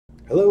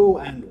Hello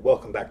and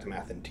welcome back to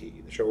Math and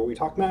Tea, the show where we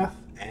talk math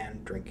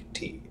and drink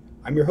tea.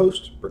 I'm your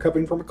host,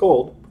 recovering from a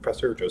cold,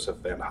 Professor Joseph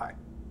Van High.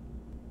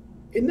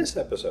 In this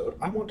episode,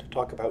 I want to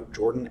talk about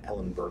Jordan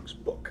Ellenberg's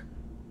book,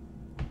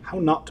 How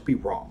Not to Be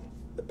Wrong,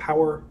 The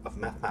Power of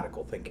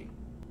Mathematical Thinking.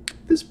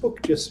 This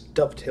book just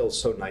dovetails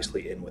so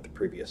nicely in with the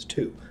previous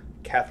two.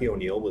 Kathy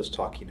O'Neill was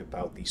talking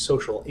about the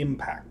social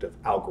impact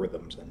of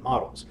algorithms and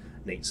models.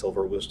 Nate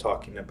Silver was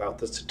talking about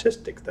the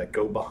statistics that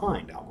go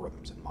behind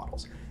algorithms and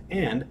models.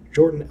 And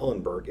Jordan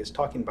Ellenberg is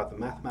talking about the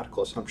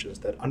mathematical assumptions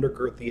that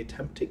undergird the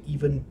attempt to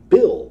even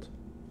build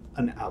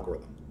an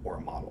algorithm or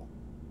a model.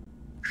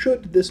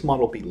 Should this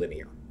model be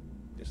linear?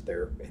 Is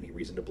there any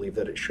reason to believe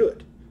that it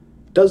should?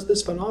 Does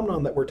this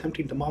phenomenon that we're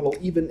attempting to model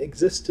even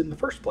exist in the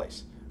first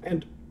place?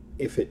 And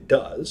if it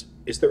does,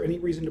 is there any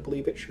reason to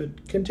believe it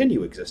should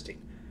continue existing?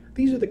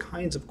 These are the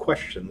kinds of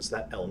questions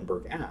that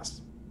Ellenberg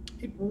asks.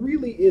 It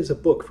really is a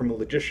book from a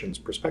logician's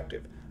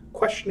perspective.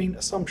 Questioning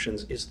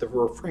assumptions is the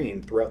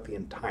refrain throughout the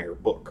entire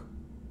book.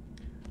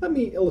 Let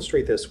me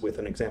illustrate this with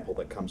an example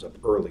that comes up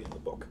early in the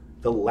book,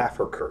 the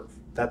Laffer curve.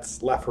 That's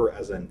Laffer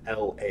as in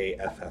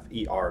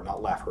L-A-F-F-E-R,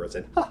 not Laffer as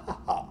in ha ha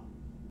ha.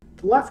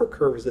 The Laffer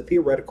curve is a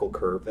theoretical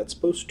curve that's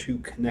supposed to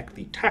connect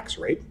the tax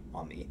rate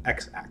on the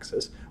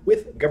x-axis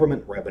with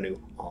government revenue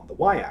on the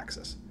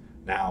y-axis.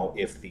 Now,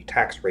 if the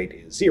tax rate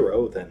is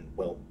 0, then,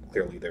 well,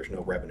 clearly there's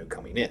no revenue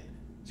coming in.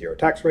 0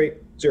 tax rate,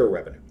 0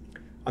 revenue.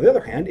 On the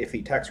other hand, if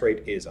the tax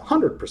rate is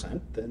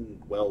 100%,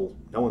 then, well,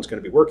 no one's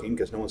going to be working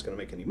because no one's going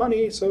to make any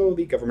money, so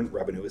the government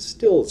revenue is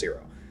still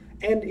 0.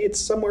 And it's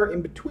somewhere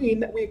in between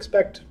that we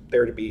expect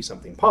there to be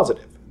something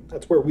positive.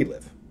 That's where we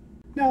live.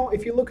 Now,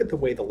 if you look at the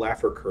way the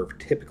Laffer curve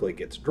typically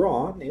gets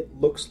drawn, it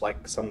looks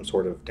like some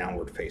sort of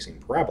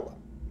downward-facing parabola.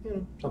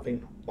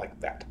 Something like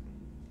that.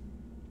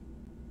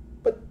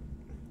 But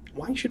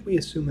why should we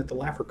assume that the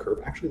Laffer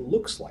curve actually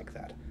looks like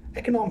that?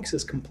 Economics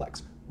is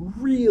complex,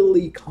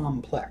 really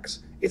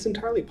complex. It's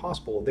entirely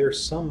possible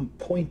there's some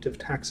point of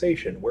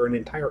taxation where an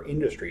entire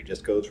industry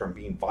just goes from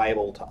being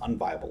viable to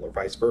unviable or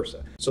vice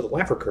versa. So the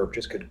Laffer curve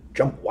just could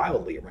jump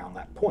wildly around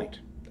that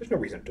point. There's no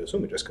reason to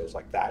assume it just goes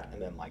like that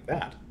and then like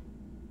that.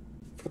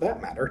 For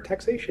that matter,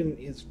 taxation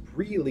is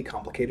really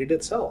complicated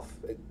itself.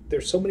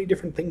 There's so many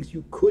different things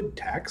you could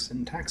tax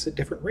and tax at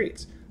different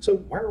rates. So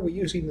why are we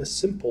using this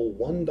simple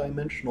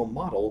one-dimensional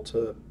model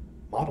to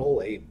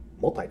model a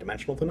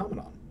multidimensional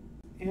phenomenon?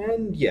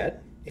 And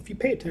yet, if you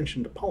pay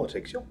attention to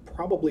politics, you'll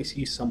probably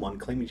see someone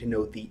claiming to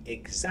know the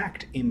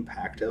exact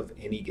impact of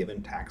any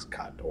given tax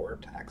cut or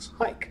tax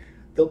hike.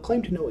 They'll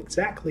claim to know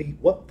exactly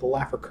what the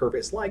Laffer curve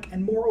is like,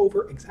 and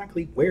moreover,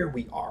 exactly where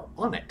we are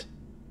on it.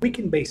 We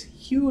can base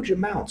huge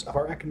amounts of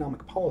our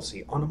economic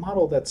policy on a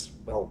model that's,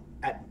 well,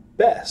 at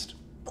best,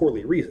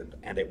 poorly reasoned,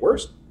 and at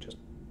worst, just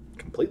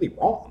completely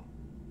wrong.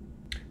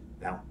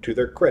 Now, to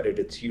their credit,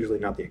 it's usually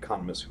not the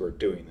economists who are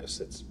doing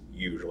this, it's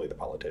usually the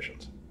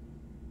politicians.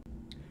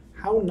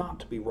 How Not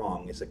to Be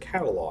Wrong is a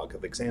catalog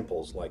of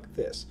examples like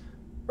this.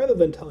 Rather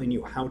than telling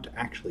you how to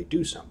actually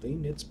do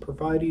something, it's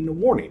providing a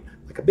warning,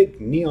 like a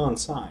big neon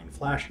sign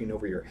flashing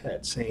over your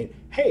head saying,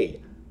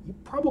 hey, you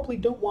probably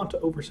don't want to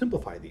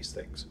oversimplify these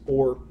things.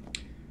 Or,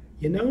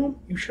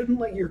 you shouldn't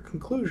let your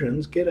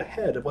conclusions get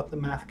ahead of what the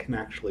math can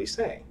actually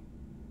say.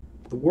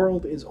 The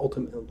world is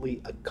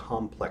ultimately a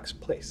complex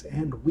place,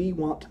 and we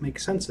want to make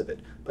sense of it,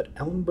 but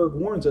Ellenberg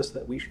warns us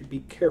that we should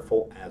be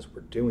careful as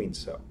we're doing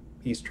so.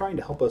 He's trying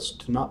to help us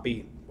to not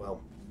be,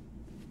 well,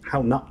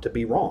 how not to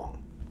be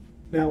wrong.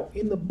 Now,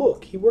 in the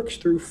book, he works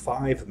through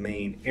 5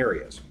 main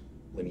areas: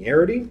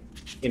 linearity,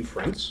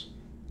 inference,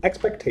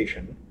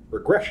 expectation,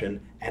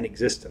 regression, and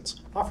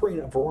existence,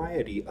 offering a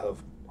variety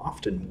of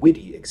often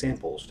witty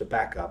examples to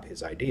back up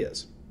his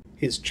ideas.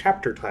 His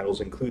chapter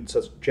titles include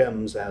such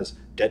gems as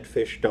Dead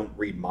Fish Don't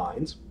Read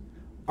Minds,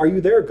 Are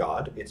You There,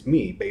 God? It's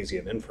Me,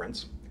 Bayesian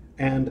Inference,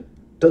 and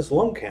Does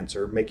Lung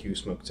Cancer Make You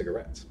Smoke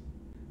Cigarettes?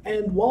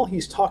 And while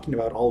he's talking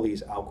about all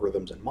these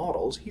algorithms and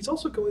models, he's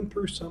also going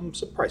through some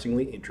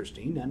surprisingly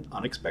interesting and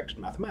unexpected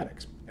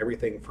mathematics.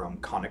 Everything from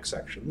conic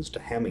sections to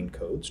Hamming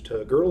codes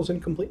to Gödel's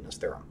incompleteness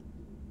theorem.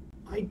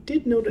 I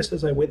did notice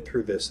as I went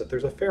through this that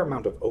there's a fair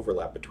amount of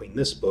overlap between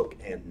this book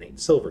and Nate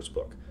Silver's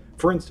book.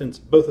 For instance,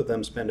 both of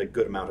them spend a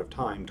good amount of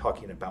time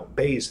talking about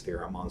Bayes'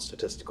 theorem on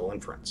statistical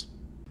inference.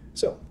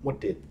 So,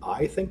 what did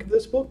I think of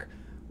this book?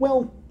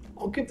 Well,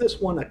 I'll give this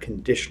one a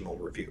conditional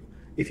review.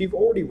 If you've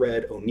already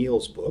read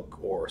O'Neill's book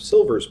or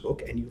Silver's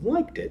book and you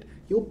liked it,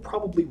 you'll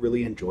probably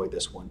really enjoy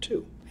this one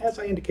too. As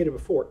I indicated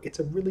before, it's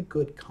a really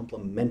good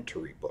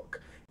complementary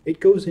book.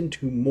 It goes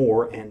into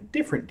more and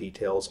different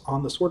details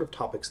on the sort of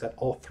topics that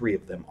all 3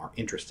 of them are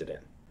interested in.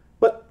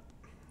 But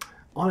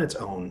on its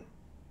own,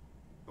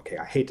 okay,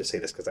 I hate to say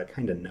this because I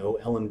kind of know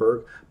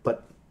Ellenberg,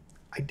 but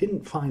I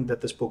didn't find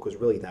that this book was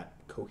really that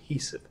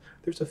cohesive.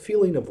 There's a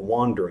feeling of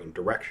wandering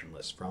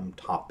directionless from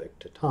topic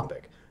to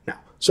topic. Now,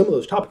 some of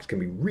those topics can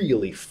be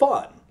really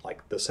fun,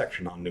 like the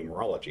section on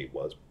numerology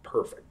was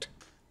perfect.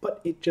 But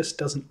it just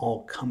doesn't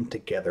all come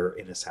together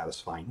in a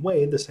satisfying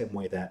way, the same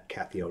way that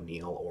Kathy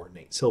O'Neill or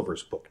Nate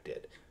Silver's book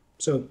did.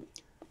 So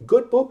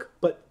Good book,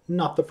 but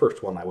not the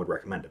first one I would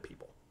recommend to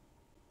people.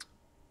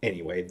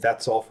 Anyway,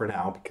 that's all for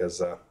now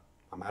because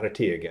I'm out of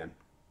tea again.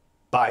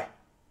 Bye.